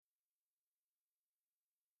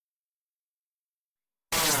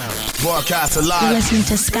Broadcast alive. You're listening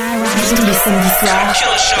to Skyrock tous les samedis soirs.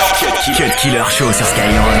 Cut Killer Show sur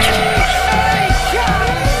Skyrock.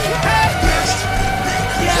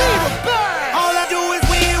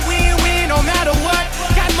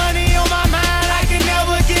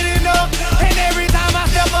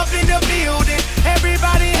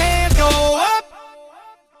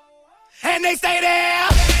 And they stay there,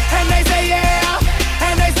 and they say yeah,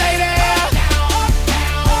 and they say there.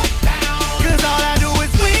 Cause all I do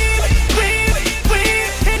is win, win, win.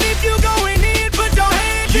 And if you going in, put your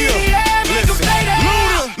hands in the air, make them stay there.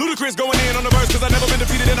 Ludacris going in on the verse, cause I never been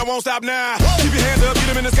defeated and I won't stop now. Keep your hands up, get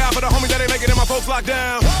them in the sky for the homies that ain't making it, my folks locked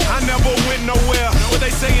down. I never went nowhere, but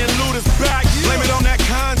they saying Luda's back. Blame it on that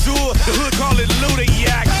conjure, the hood call it Luda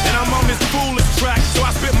Yak. And I'm on this foolish track, so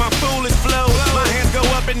I spit my foolish flow. My hands go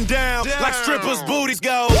up and down, like strippers' booties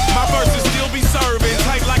go. My verses still be serving,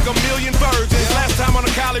 tight like a million virgins. Last time on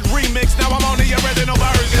a college remix, now I'm on the original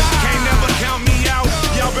version. Can't never count me out,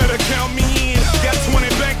 y'all better count me in. Got 20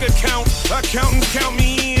 bank accounts, accountants count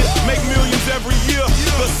me in. Make millions every year,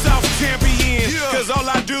 the South champion. Cause all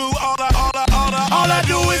I do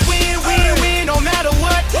is win, win, win, no matter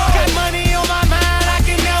what. Got money on my mind, I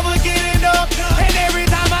can never get enough. And every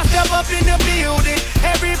time I step up in the building,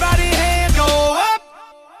 everybody hands go up.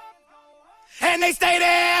 And they stay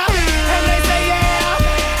there, and they say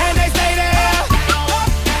yeah, and they stay there.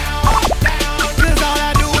 Cause all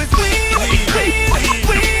I do is win, win,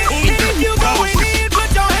 win. And if you going in,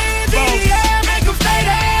 put your hands in the air, make them stay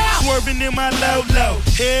there. Swerving in my low,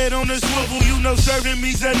 head on the swivel, you know serving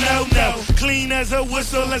me's a no-no. Clean as a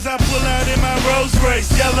whistle as I pull out in my Rolls Royce.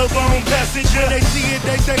 Yellow bone passenger, they see it,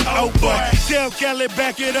 they say, oh boy. Tell Cali,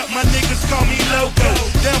 back it up, my niggas call me loco.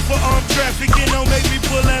 Down for armed trafficking, don't make me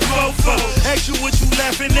pull that fofo. Ask you what you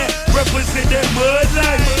laughing at, represent that mud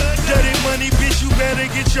life. Dirty money, bitch, you better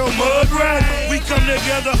get your mud right. We come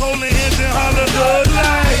together holding hands and holler hood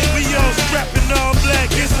life. We all strapping all black,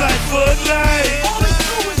 it's like Bud Light.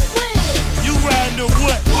 You riding or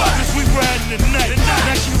what? Cause we riding tonight.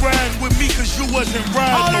 Now she riding with me cause you wasn't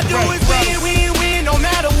riding. All I do is win, win, win, no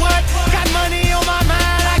matter what. Got money on my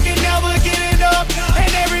mind, I can never get it up.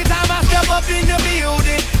 And every time I step up in the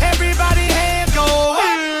building, everybody hands go up.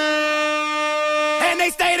 And they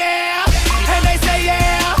stay there, and they say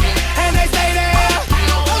yeah, and they stay there.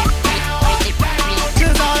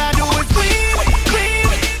 Cause all I do is win, win,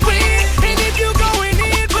 win. And if you going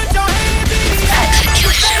in, put your hands in the air.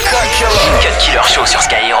 Cut Killer Show sur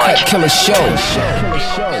Skyrock. Cut Killer Show.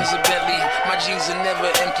 Benz a Bentley, my jeans are never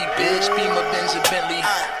empty, bitch. Beamer Benz a Bentley,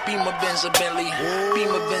 Beamer Benz a Bentley,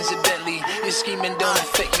 Beamer Benz a Bentley. Your scheming don't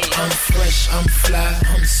affect me. I'm fresh, I'm fly,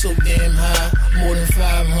 I'm so damn high. More than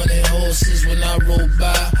 500 horses when I roll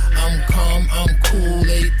by. I'm calm, I'm cool,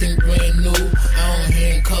 everything brand new. I don't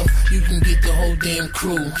handcuff, you can get the whole damn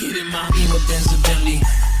crew. Get in my Beamer Benz a Bentley,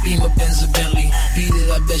 Beamer Benz a Bentley. Beat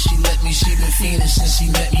it, I bet she let me. She been fiending since she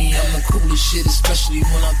met me. I'm the coolest shit, especially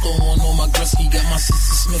when I throw on my Gretzky. Got my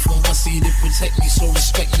sister Smith on Bussy to protect me, so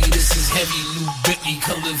respect me. This is heavy, new Bentley,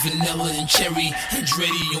 color vanilla and cherry.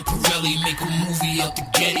 Andretti on Pirelli, make a movie out the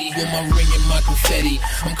Getty. With my ring and my confetti,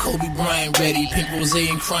 I'm Kobe Bryant ready. Pink rose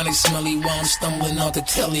and chronic smelly while I'm stumbling out the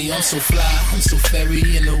telly. I'm so fly, I'm so fairy,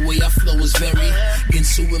 and the way I flow is very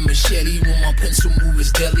Ginsu with machete, when my pencil move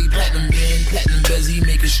is deadly. Platinum band, platinum bezzy,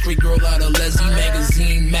 make a straight girl out of Leslie.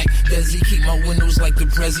 Magazine, Mac, Desi, keep my windows like the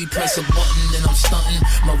Prezi. Press a button, then I'm stunting.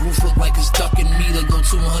 My roof look like it's ducking me to go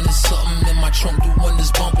 200 something. And my trunk do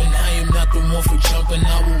wonders bumping. I am not the one for jumping.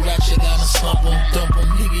 I will ratchet out and slump 'em, dump 'em.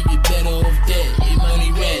 Nigga, you better off dead. Your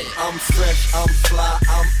money red. I'm fresh, I'm fly,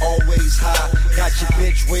 I'm always high. Got your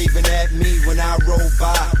bitch waving at me when I roll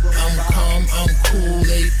by. I'm calm, I'm cool,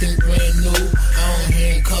 everything brand new. I don't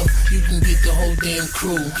handcuff, you can get the whole damn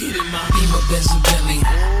crew. Get in my Beamer Benz a Bentley,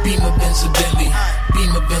 Beamer Benz a Bentley,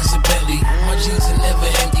 Beamer Benz a Bentley. My jeans are never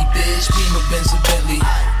empty, bitch. Beamer Benz a Bentley,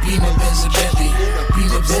 Beamer Benz a Bentley,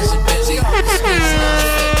 Beamer Benz a Bentley.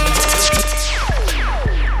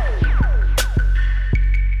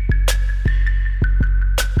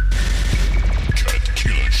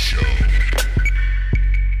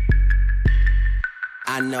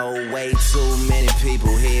 I know way too many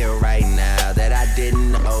people here right now that I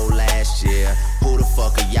didn't know last year. Who the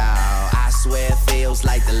fuck are y'all? I swear it feels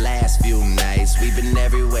like the last few nights. We've been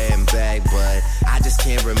everywhere and back, but I just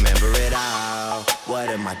can't remember it all. What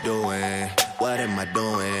am I doing? What am I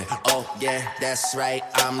doing? Oh yeah, that's right,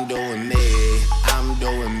 I'm doing me. I'm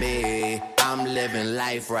doing me. I'm living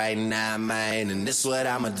life right now, man. And this what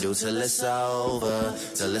I'ma do till it's over.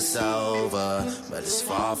 Till it's over. But it's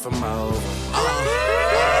far from over.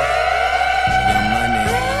 Young Money.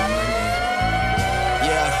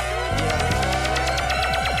 Yeah.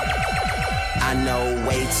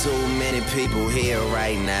 people here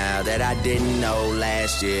right now that I didn't know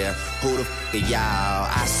last year. Who the f*** are y'all?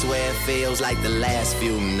 I swear it feels like the last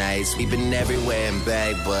few nights. We've been everywhere and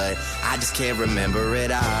back, but I just can't remember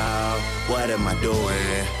it all. What am I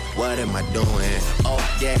doing? What am I doing? Oh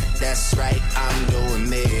yeah, that's right, I'm doing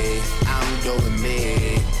me. I'm doing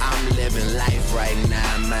me. I'm living life right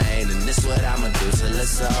now, man. And this what I'ma do till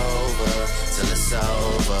it's over. Till it's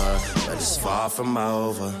over, but it's far from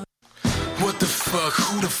over. What the fuck?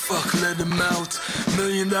 Who the fuck let him out? $1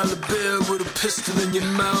 million bill with a pistol in your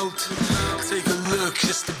mouth. Take a look,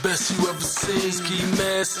 it's the best you ever seen. Ski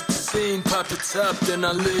mask at the scene, pop the top, then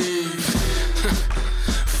I leave.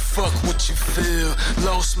 Fuck what you feel.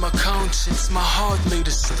 Lost my conscience, my heart made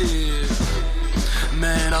of steel.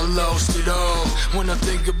 Man, I lost it all when I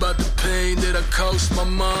think about the pain that I caused my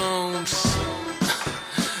moms.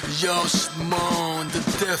 Y'all small, the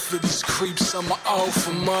death of these creeps, I'm an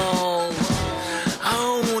awful mom. I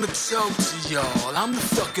don't wanna talk to y'all, I'm the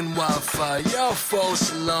fucking wildfire, y'all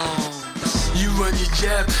false alarms. You run your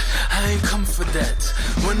jab, I ain't come for that.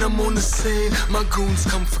 When I'm on the scene, my goons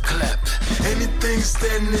come for clap. Anything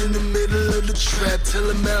standing in the middle of the trap, tell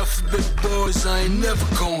them alphabet boys I ain't never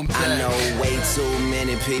going back. I know way too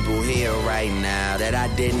many people here right now that I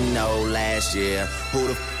didn't know last year. Who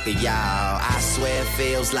the f*** are y'all? I swear it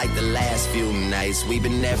feels like the last few nights. We've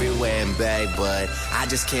been everywhere and back, but I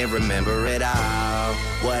just can't remember it all.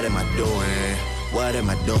 What am I doing? What am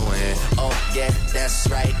I doing? Oh yeah, that's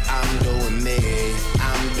right, I'm doing me.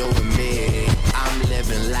 I'm doing me. I'm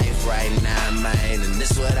living life right now, man. And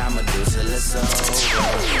this what I'ma do till it's over. Till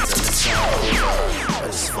it's over, but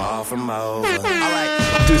it's far from over.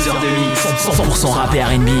 Alright. 2 heures de mix, 100% rap et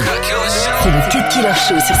R&B. C'est le Cut Killer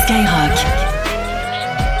Show sur Skyrock.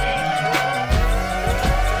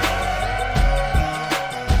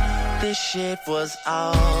 This shit was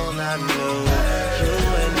all I knew. You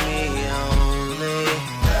and me only.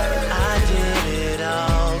 I did it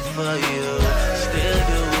all for you. Still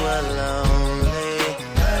do it lonely.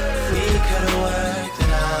 We could've worked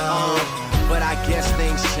it out, but I guess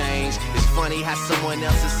things change. It's funny how someone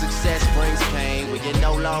else's success brings pain. When you're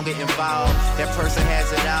no longer involved, that person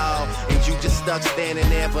has it all, and you just stuck standing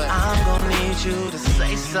there. But I'm gonna need you to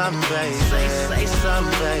say something, baby. Say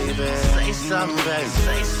something, baby. Say something, baby.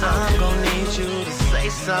 Say something. I'm gonna need you to say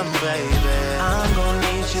something, baby. I'm gonna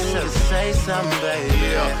need you to say something, baby.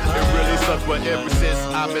 Yeah, it really sucks, but ever since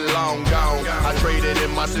I've been long gone, I traded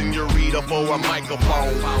in my senorita for a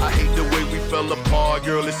microphone. I hate the way we fell apart,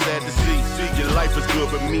 girl, it's sad to see. Your life is good,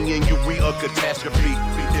 but me and you, we a catastrophe.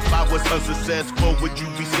 If I was unsuccessful, would you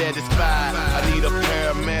be satisfied? I need a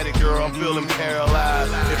paramedic, girl, I'm feeling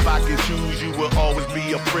paralyzed. If I can choose, you will always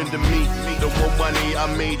be a friend to me. The more money I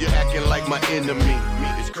made, you're acting like my enemy.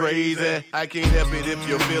 It's crazy, I can't help it if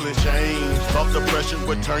your feelings change. Off the pressure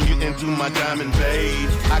would turn you into my diamond babe.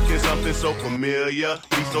 I can something so familiar,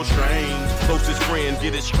 be so strange. Closest friends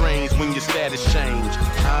get it strange when your status change.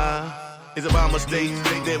 It's about mistakes,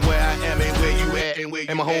 that where I am ain't where you at.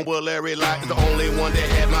 And my homeboy Larry Locke is the only one that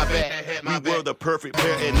had my back. We were the perfect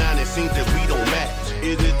pair, and now it seems that we don't match.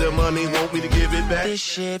 Is it the money, want me to give it back? This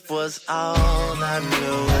shit was all I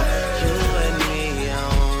knew. You and me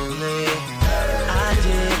only. I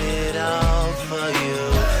did it all for you.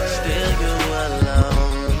 Still you were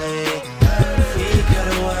lonely. We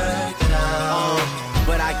could've worked it out,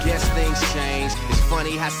 but I guess things change. It's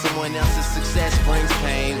funny how someone else's success brings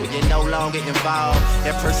pain. When you're no longer involved,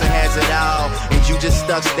 that person has it all, and you just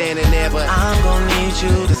stuck standing there. But I'm gonna need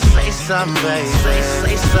you to say something, baby.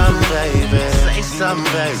 Say something, baby. Say something,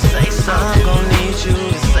 baby. Say something. I'm gonna need you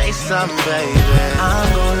to say something, baby. I'm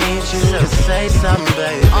gonna need you to say something,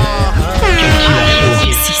 baby.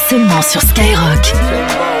 Ici seulement sur Skyrock.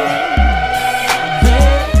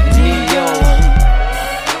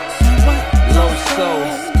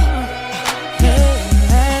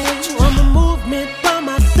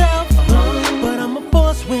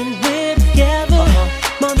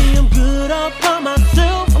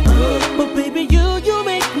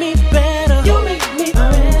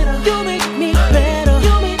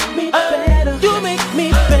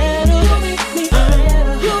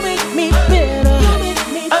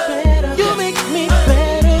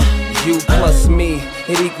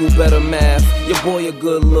 Better math, your boy a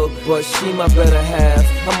good look, but she my better half.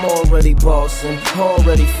 I'm already bossing,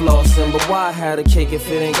 already flossing, but why have a cake if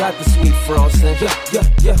it ain't got the sweet frosting?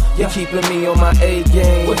 You're keeping me on my A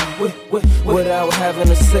game without having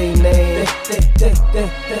to say name.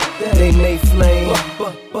 They may flame,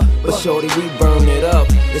 but shorty we burn it up.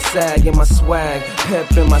 The sag in my swag,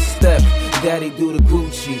 pep in my step. Daddy do the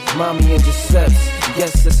Gucci, mommy and Giuseppe's.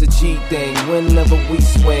 Yes, it's a G thing. Whenever we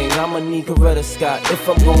swing, I'ma need Coretta Scott if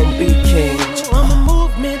I'm gonna be king. I'm a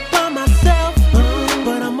movement by myself,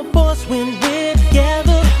 but I'm a boss when we're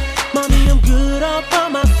together. Mommy, I'm good all by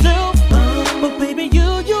myself, but baby,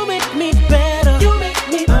 you make me better. You make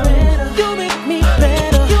me better. You make me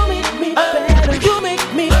better. You make me better. You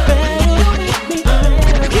make me better.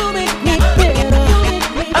 You make me better. You make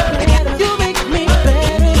me better. You make me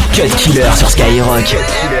better. Cut Killer sur Skyrock. I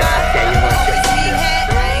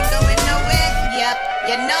ain't going nowhere. Yep,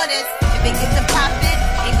 you know this. If it gets to poppin',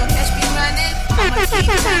 ain't gon' catch me running. I'ma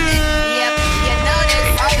keep coming. Yep, you know this.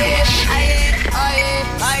 Oh yeah, oh yeah, oh yeah,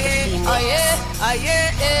 oh yeah, oh yeah, oh yeah,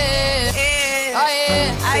 oh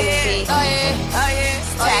yeah, oh yeah, oh yeah,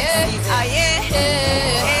 oh yeah, oh yeah,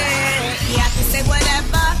 yeah, I can say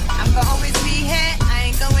whatever. I'm gonna always be here.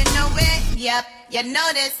 I ain't going nowhere. Yep, you know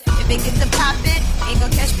this. If it gets to poppin', ain't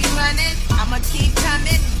gon' catch me running. I'ma keep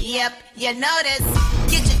coming. Yep, you know this.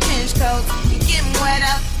 Get your trench coats, you getting wet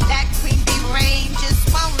up. That creepy rain just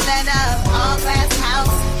won't let up. All glass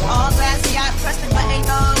house, all glass yacht, pressed but ain't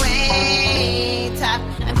no way top.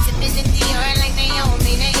 I'm sipping in Dior like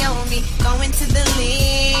Naomi. Going to the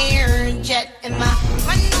Learjet in my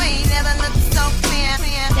runway never looked so clear.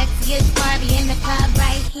 Sexiest Barbie in the club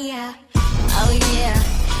right here. Oh yeah,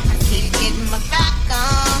 I keep getting my back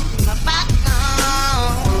on.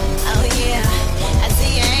 Oh yeah, I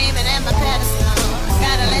see you aiming at my pedestal. I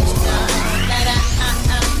gotta let you know that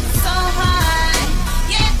I'm so high.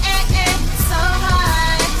 Yeah, so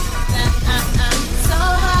high. I'm so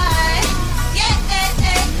high. Yeah,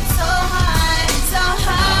 so high. So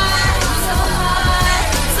high. So high.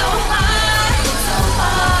 So high. So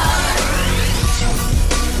high.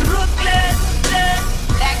 Brooklyn,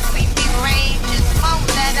 that creepy rain just won't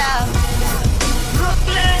let up.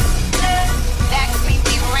 Brooklyn.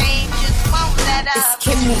 It's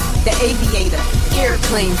Kimmy, the aviator,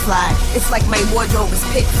 airplane fly. It's like my wardrobe was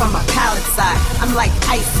picked from a pallet side. I'm like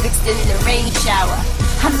ice mixed in the rain shower.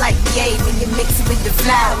 I'm like yay when you mix it with the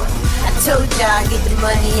flour. I told y'all I get the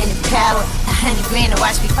money and the power. $100 grand to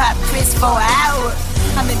watch me pop Chris for an hour.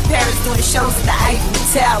 I'm in Paris doing shows at the Eiffel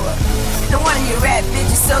Tower. No wonder your rap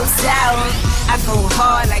bitch is so sour. I go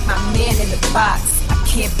hard like my man in the box.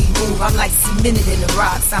 Can't be moved, I'm like cemented in the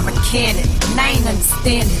rocks. I'm a cannon, and I ain't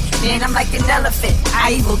understanding. Man, I'm like an elephant,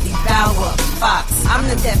 I will devour a fox. I'm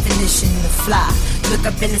the definition of fly. Look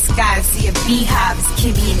up in the sky and see a beehive. It's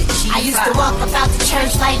Kimmy in the G5. I used to walk about the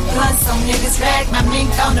church like blood. Some niggas rag my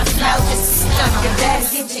mink on the floor just to stun your better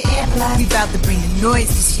get your airplane. We about to bring the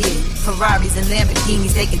noise this year. Ferraris and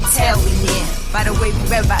Lamborghinis, they can tell we near. By the way we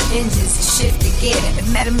rev our engines and shift the gear. If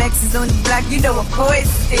Madam X is on the block, you know a boy's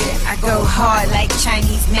there. I go hard like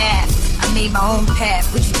Chinese math. I made my own path.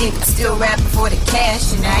 What you think? I still rapping for the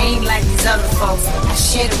cash, and I ain't like these other folks. I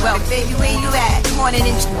share the wealth. Baby, where you at? Come on and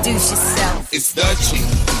introduce yourself. It's the Chief.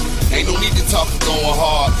 Ain't no need to talk, it's going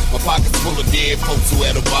hard. My pockets full of dead folks who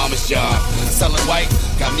had Obama's job. Selling white,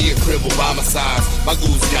 got me a crib Obama size. My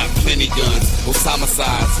goose got plenty guns, Osama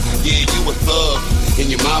size. Yeah, you a thug in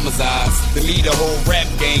your mama's eyes. To me, the whole rap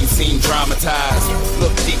game seemed dramatized.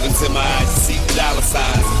 Look deep into my eyes, see the dollar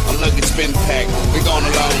signs. My luggage been packed, been gone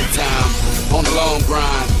a long time. On the long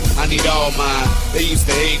grind, I need all mine. They used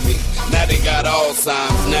to hate me, now they got all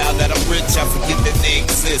signs. Now that I'm rich, I forget that they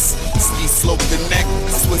exist. Ski slope the neck,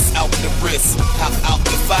 Swiss out the wrist. Hop out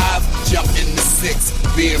the 5, jump in the 6.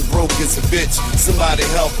 Being broke is a bitch, somebody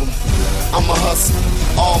help him. I'm a hustler,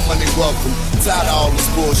 all money welcome. Tired of all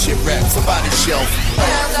this bullshit rap, somebody shelf.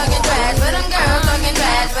 Girls talking trash, but them girls talking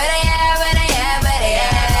trash. Where they at, where they at, where they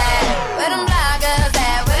at? Where them bloggers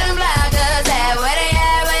at, where them bloggers at? Where they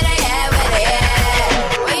at, where they at, where they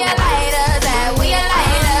at? Where your lighters at, where your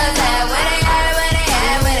lighters at? Where they at, where they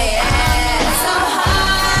at, where they at? So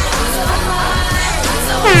high, so high,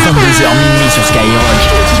 so high. 22h minuit sur Skyrock.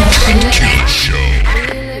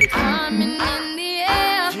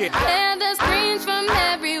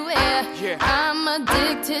 I'm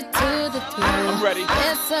addicted to the thrill. I'm ready.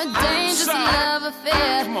 It's a dangerous love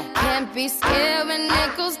affair. Can't be scared when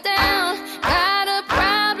it goes down. Got a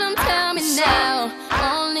problem? Tell me now.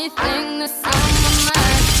 Only thing that's on my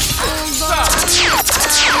mind.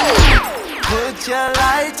 Put your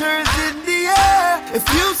lighters in the air. If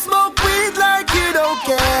you smoke weed like you don't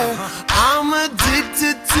care. I'm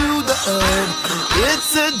addicted to the herb.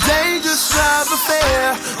 It's a dangerous love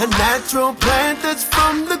affair. A natural plant that's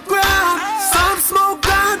from the ground. Some smoke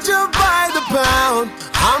ganja by the pound.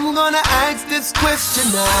 I'm gonna ask this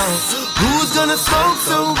question now. Who's gonna smoke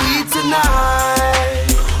some weed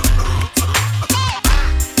tonight?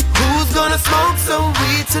 Who's gonna smoke some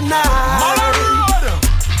weed tonight?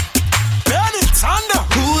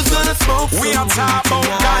 Who's gonna smoke some We are talking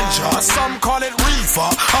about ganja. Some call it reefer,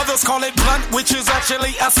 others call it blunt, which is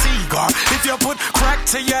actually a cigar. If you put crack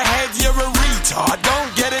to your head, you're a retard.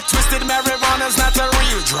 Don't get it twisted, marijuana's not a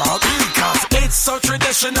real drug. Because it's so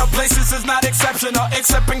traditional, places is not exceptional.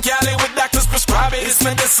 Except in Cali with doctors prescribe it, it's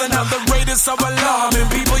medicinal. The rate is so alarming,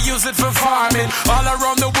 people use it for farming. All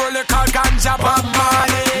around the world they call ganja Bob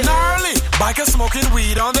Marley. Gnarly, bikers smoking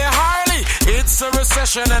weed on their Harley. It's a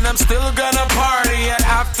recession and I'm still gonna party. And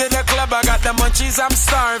after the club I got the munchies, I'm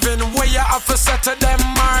starving. Where you officer to them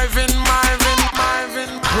Marvin.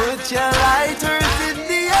 Put your lighters in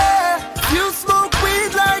the air. You smoke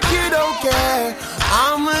weed like you don't care.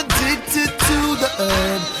 I'm addicted to the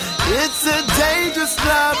herb. It's a dangerous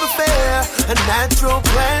love affair. A natural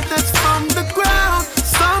plant that's from the ground.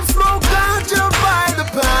 Some smoke ganja by the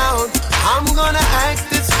pound. I'm gonna ask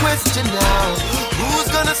this question now. Who's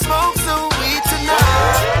gonna smoke some weed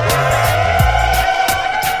tonight?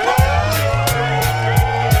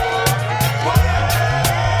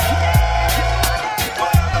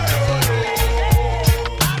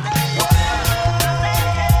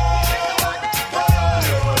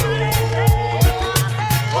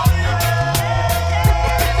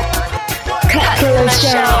 Cut Killer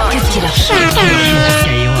Show. Skyrock.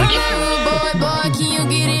 Rude boy, can you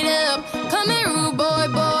get it up? Come here, rude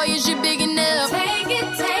boy, is you big enough? Take it,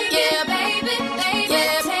 yeah, baby,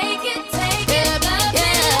 yeah, take it, yeah.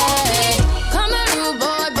 Come here, rude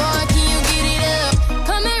boy, can you get it up?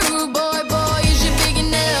 Come here, rude boy, is you big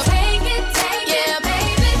enough? Take it, yeah,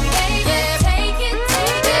 baby, yeah, take it,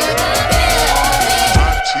 yeah. My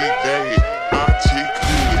chick bad, my chick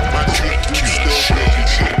good, my chick do stuff that your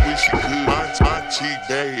chick wish she could. My chick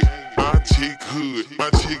bad, my chick hood, my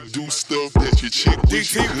chick do stuff that your chick wish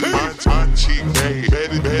she could. My chick bad,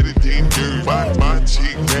 better than dirt. My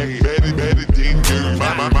chick bad, better than dirt.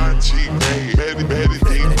 My chick bad, better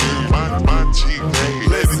than dirt. My chick bad,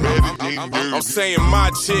 better than dirt. I'm saying my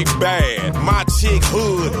chick bad, my chick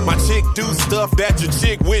hood, my chick do stuff that your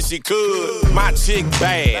chick wish she could. My chick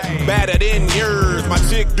bad, badder than yours. My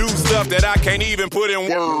chick do stuff that I can't even put in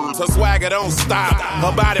words. Her swagger don't stop,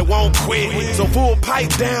 her body won't quit. So full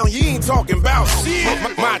pipe down, you ain't talking about shit.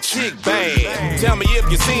 My chick bad, tell me if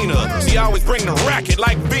you seen her. She always bring the racket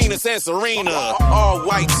like Venus and Serena. All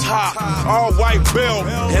white top, all white belt,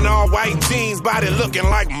 and all white jeans, body looking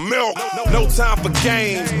like milk. No time for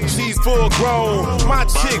games, she's full grown. My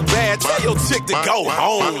chick bad, tell your chick to go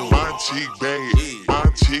home. My chick bad, my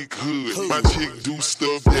chick hood, my chick do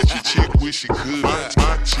stuff that your chick wish she could.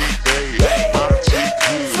 My chick bad, my chick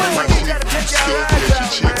hood, my chick do stuff that your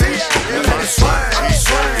chick wish she could. My chick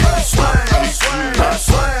bad, my chick hood, my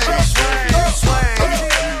chick swing.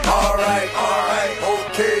 Alright,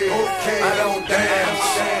 okay, I don't dance,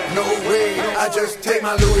 no way. I just take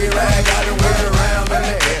my Louis rag out and wear it around in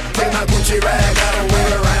the air. Take my Gucci rag out and wear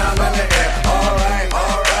it around in the air. Alright,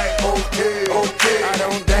 okay, I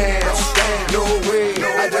don't dance, no way.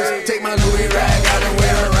 I just take my Louis rag out and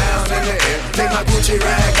wear it around in the air. Take my Gucci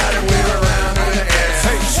rag out and wear it around in the air.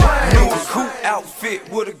 New coupe outfit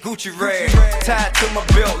with a Gucci rag tied to my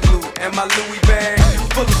belt loop and my Louis bag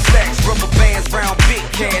full of stacks, rubber bands, round big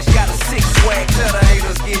cash. Got a six swag, tell the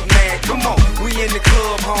haters get mad. Come on, we in the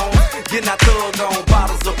club, home, getting our thug on,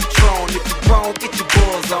 bottles of Patron. If you grown, get your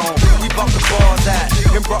buzz on. We bought the bars out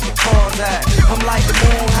and brought the cars out. I'm like the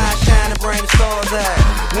moon high, shining, bring the stars out.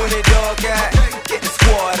 When it dark out, get the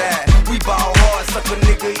squad out. We ball hard, suck a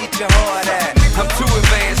nigga, eat your heart out. I'm too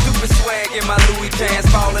advanced, stupid swag in my Louis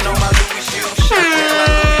pants, falling on my Louis shoes. Shit,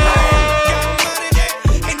 my Louis pants.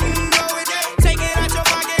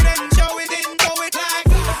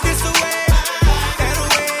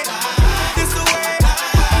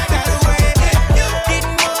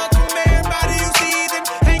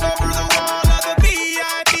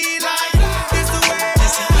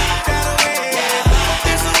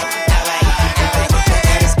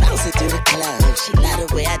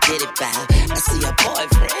 I see a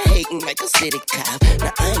boyfriend hating like a city cop.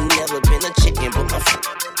 Now I ain't never been a chicken, but my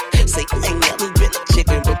say I ain't never been a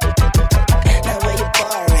chicken, but now where your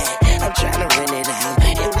bar at? I'm trying to rent it out,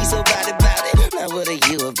 and we so about it. Now what are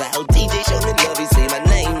you about? DJ show me love, he say my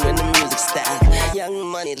name when the music stop. Young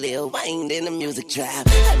Money, Lil Wayne, then the music drop.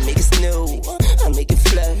 I make it snow, I make it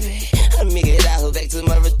flurry, I make it all back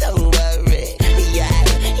tomorrow, don't worry. Yeah,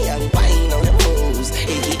 Young Wayne on the moves,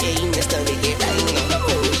 aka Mr. Ricky Rain on the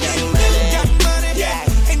moves. Young Money, yeah.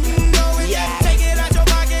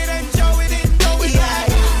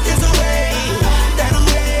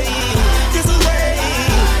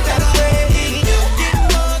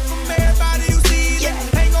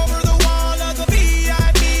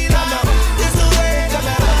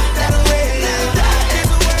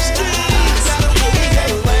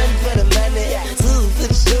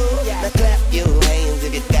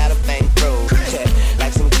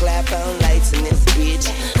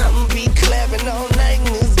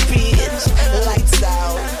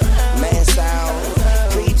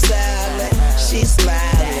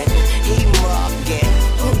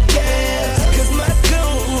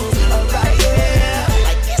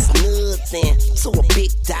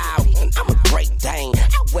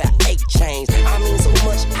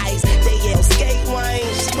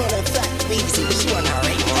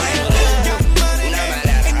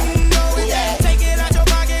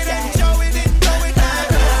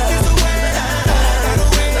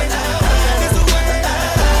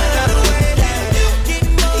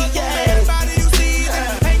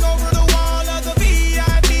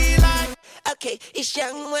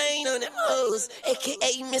 Rose,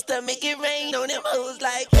 aka Mr. Make It Rain on them hoes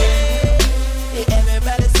like, hey,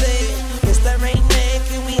 everybody say, Mr. Rain Man,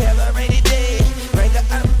 can we have a rainy day? Bring an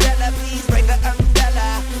umbrella, please, bring an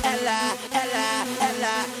umbrella. Ella, Ella,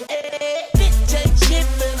 Ella, hey. Bitch ain't shit,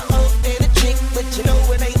 but I hope they the trick, but you know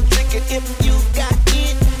it ain't trickin' if you got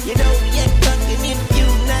it. You know you ain't fucking if you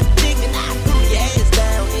not digging. I pull your ass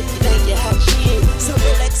down if you think you hot shit. So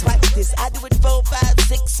relax, watch this. I do it 4, 5,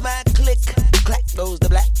 6, my click. Clack goes the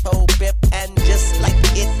black pole pip, and just like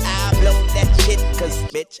it, I blow that shit. Cause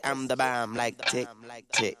bitch, I'm the bomb like tick,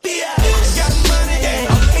 tick. Yeah, got money,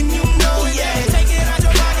 yeah, and you know it, yeah. Take it out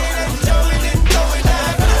your pocket and show it and throw it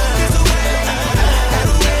down. It's the way,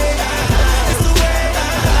 it's the way,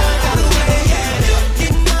 got away, yeah.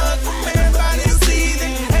 Getting up from everybody to see it.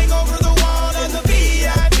 Hang over the wall in the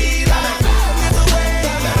VIP line. It's the way,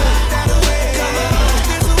 got away, come on.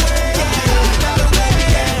 It's the way, got away,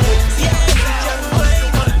 yeah.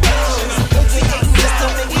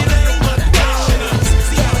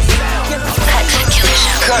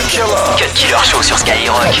 Cut Killer Show sur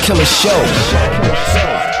Skyrock. Cut Killer Show.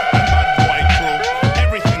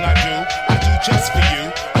 Everything I do just for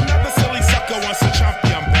you. Another silly sucker wants a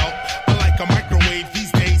champion belt. But like a microwave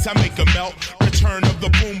these days, I make a melt. Return of the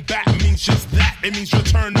boom bap means just that. It means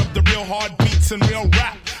return of the real hard beats and real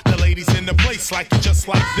rap. The ladies in the place like it just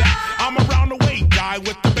like that. I'm around the way guy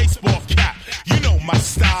with the baseball cap. You know my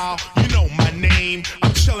style, you know my name.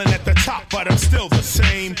 I'm chilling at the top, but I'm still the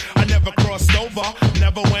same. I never crossed over,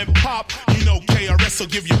 never went pop. You know KRS will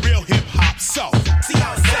give you real hip hop. So, see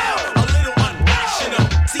how I sound, a little unrational.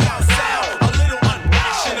 See how I sound, a little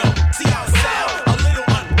unrational. See how I sound, a little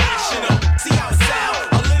unrational. See how I sound,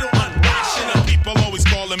 a little unrational. People always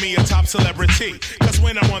calling me a top celebrity. Cause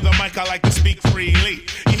when I'm on the mic, I like to speak freely.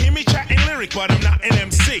 You hear me chatting lyric, but I'm not an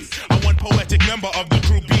MC. I'm one poetic member of the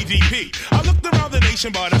crew BDP. I looked around the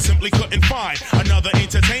nation, but I simply couldn't find another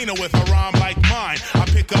entertainer with a rhyme like mine. I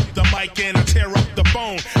pick up the mic and I tear up the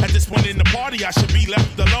phone. At this point in the party, I should be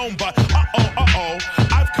left alone. But uh-oh,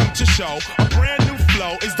 I've come to show a brand new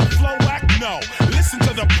flow. Is the flow whack? No. Listen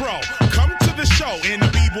to the pro. Come to the show in the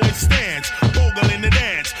B-boy stands. Bogle in the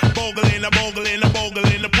dance. Bogle in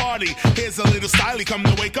the party. Here's a little styly, come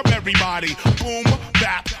to wake up everybody. Boom,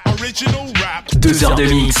 bap, original rap. 2 heures de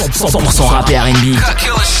mix, 100% rap et R&B.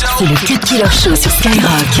 C'est le Cut Killer Show sur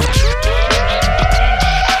Skyrock.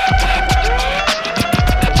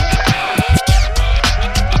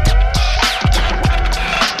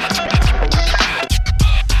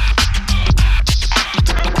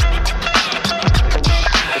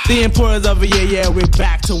 The importance of it, yeah, we're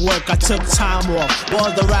back to work. I took time off,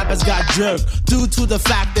 all the rappers got jerked. Due to the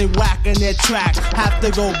fact they whacking their track. Have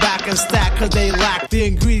to go back and stack cause they lack the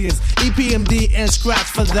ingredients. EPMD and scratch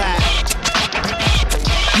for that.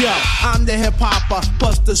 Yo, I'm the hip-hopper,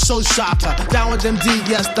 plus the show shocker. Down with MD,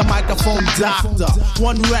 yes, the microphone doctor.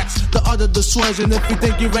 One Rex, the other destroys. And if you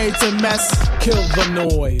think you're ready to mess, kill the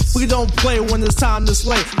noise. We don't play when it's time to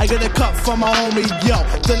slay. I get a cut from my homie, yo.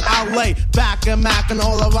 Then I lay back and mack and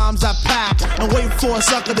all the rhymes I pack. And wait for a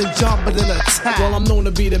sucker to jump and then attack. Well, I'm known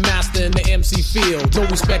to be the master in the MC field. No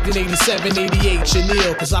respect in 87, 88,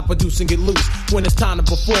 Chanel. Cause I produce and get loose when it's time to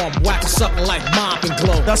perform. Whack a sucker like Mop and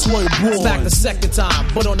Glow. That's what it was. Back the second time,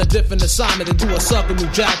 but on a different assignment to do a sucker new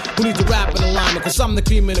jack who needs to rap in alignment. Cause I'm the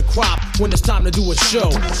cream in the crop when it's time to do a show.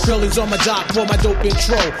 Curly's on my job for my dope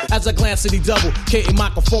intro. As I glance at the double, K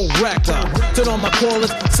microphone wrecker. Turn on my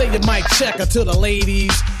callers, say your mic checker to the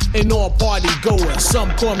ladies and all party goers.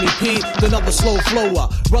 Some call me Pete, then other slow flower.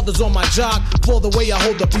 Brothers on my jock for the way I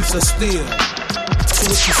hold a piece of steel. So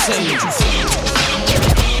what you saying?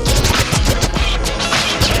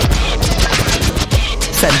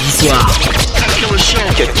 Samedi soir.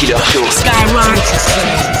 Cut Killer Show. Skyrock.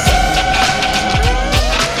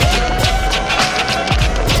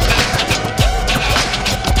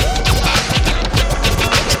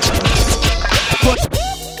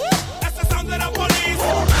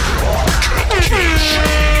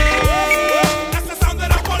 Yeah.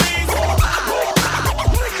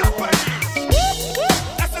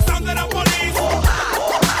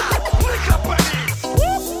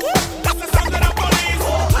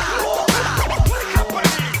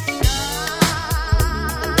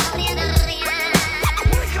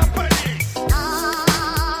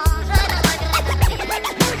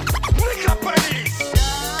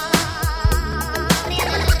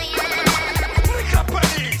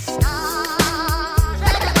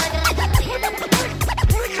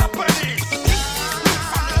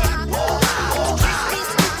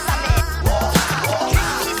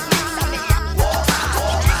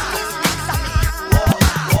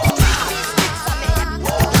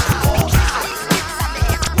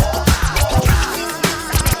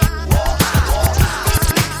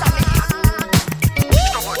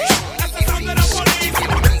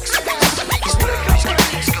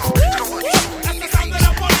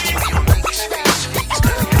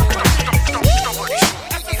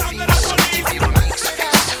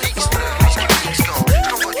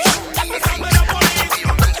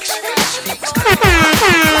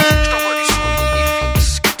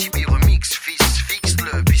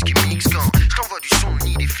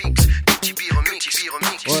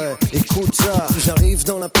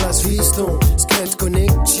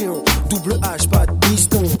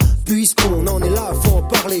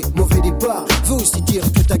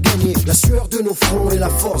 couleur de nos fronts et la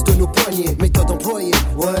force de nos poignets. Méthode employée,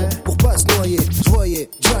 ouais, pour pas se noyer. Je voyais,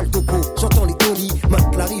 déjà le topo, j'entends les tonnies.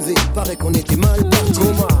 Mat l'arrivée, paraît qu'on était mal parti.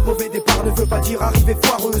 Mauvais départ ne veut pas dire arrivée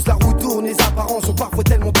foireuse. La route tourne, les apparences sont parfois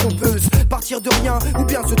tellement trompeuses. Partir de rien ou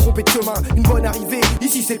bien se tromper de chemin. Une bonne arrivée,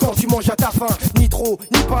 ici c'est quand tu manges à ta faim. Ni trop,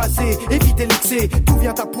 ni pas assez, évitez l'excès. Tout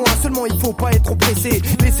vient à point, seulement il faut pas être trop pressé.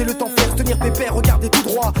 Laissez le temps faire, tenir pépère, regardez tout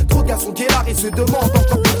droit. Trop de gars sont guélards et se demandent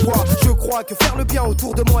encore pourquoi. Je crois que faire le bien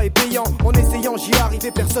autour de moi est payant. En essayant j'y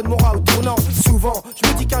arrivé, personne m'aura au tournant. Souvent, je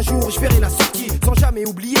me dis qu'un jour je verrai la sortie. Sans jamais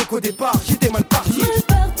oublier qu'au départ j'étais mal parti.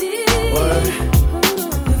 Ouais.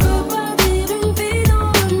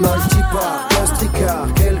 Multipart,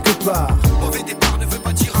 Costricard, quelque part. Mauvais départ ne veut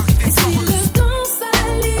pas dire arriver sans Si le temps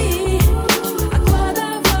s'allie, à toi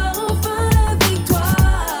d'avoir enfin la victoire.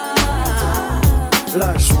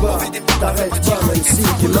 Lâche pas, t'arrêtes pas même si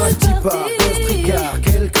t'es multipart, Costricard,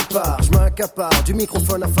 quelque part. Je m'accapare du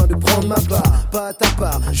microphone afin de prendre ma part. Pas à ta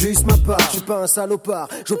part, juste ma part. Je suis pas un salopard,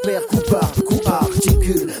 j'opère coup par coup,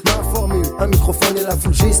 articule ma formule. Un microphone et la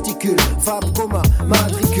foule gesticule. Fab, coma,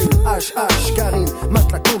 matricule, HH, Karine,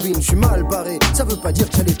 mat la combine. Je suis mal barré, ça veut pas dire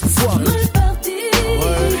que j'allais tout foirer.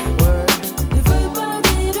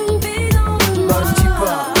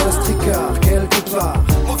 Multipart, Costricard, quelque part.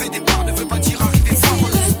 Mauvais départ ne veut pas dire arriver sans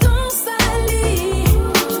Le temps s'allie,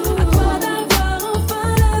 à toi d'avoir enfin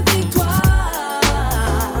la victoire.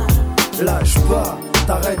 Lâche pas,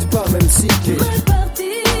 t'arrêtes pas même si t'es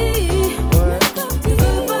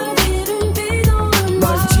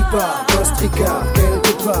Multipart, Costricard,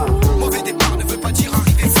 quelque part. Mauvais départ ne veut pas dire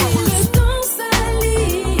arriver sans Le temps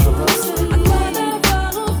s'allie, à toi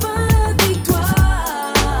d'avoir enfin la victoire.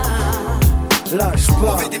 Lâche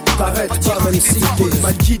pas, t'arrêtes pas même si t'es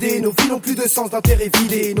mal guidés. Nos vies n'ont plus de sens, d'intérêt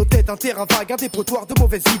vidé. Nos têtes un terrain vague, un dépotoir de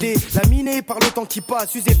mauvaises idées. Laminé par le temps qui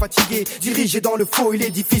passe, usé, fatigué. Dirigé dans le faux, il est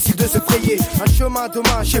difficile de se frayer un chemin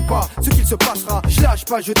demain, je sais pas ce qu'il se passera. Je lâche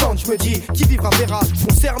pas, je tente, je me dis qui vivra verra.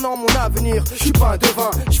 Concernant mon avenir, je suis pas un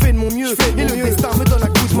devin. Je fais de mon mieux et le destin me donne un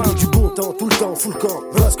coup de main. Du bon temps, tout le temps, full camp.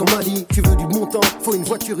 Voilà ce qu'on m'a dit. Tu veux du bon temps, faut une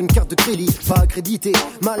voiture, une carte de crédit. Pas accrédité,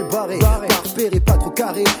 mal barré, pas repéré, pas trop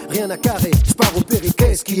carré. Rien à carré, je pars opérer,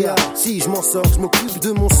 qu'est-ce qu'il y a? Si je m'en sors, je m'occupe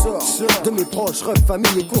de mon sort. De mes proches, ref,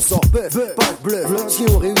 famille et consorts. Bœuf, pas de bluff. Si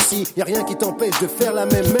on réussit, y a rien qui t'empêche de faire la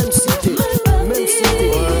même si t'es. Même si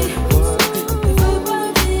t'es.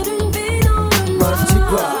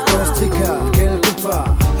 Multipart, Costricard, quelque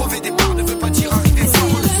part. Mauvais départ ne veut pas dire arriver sans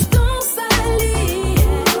Le temps s'allie,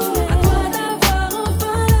 à toi d'avoir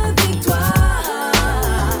enfin la victoire.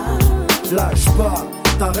 Lâche pas,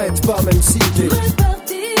 t'arrêtes pas même si t'es.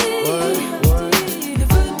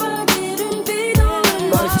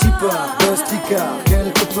 Multipart, Costricard,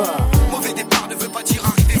 quelque part. Mauvais départ ne veut pas dire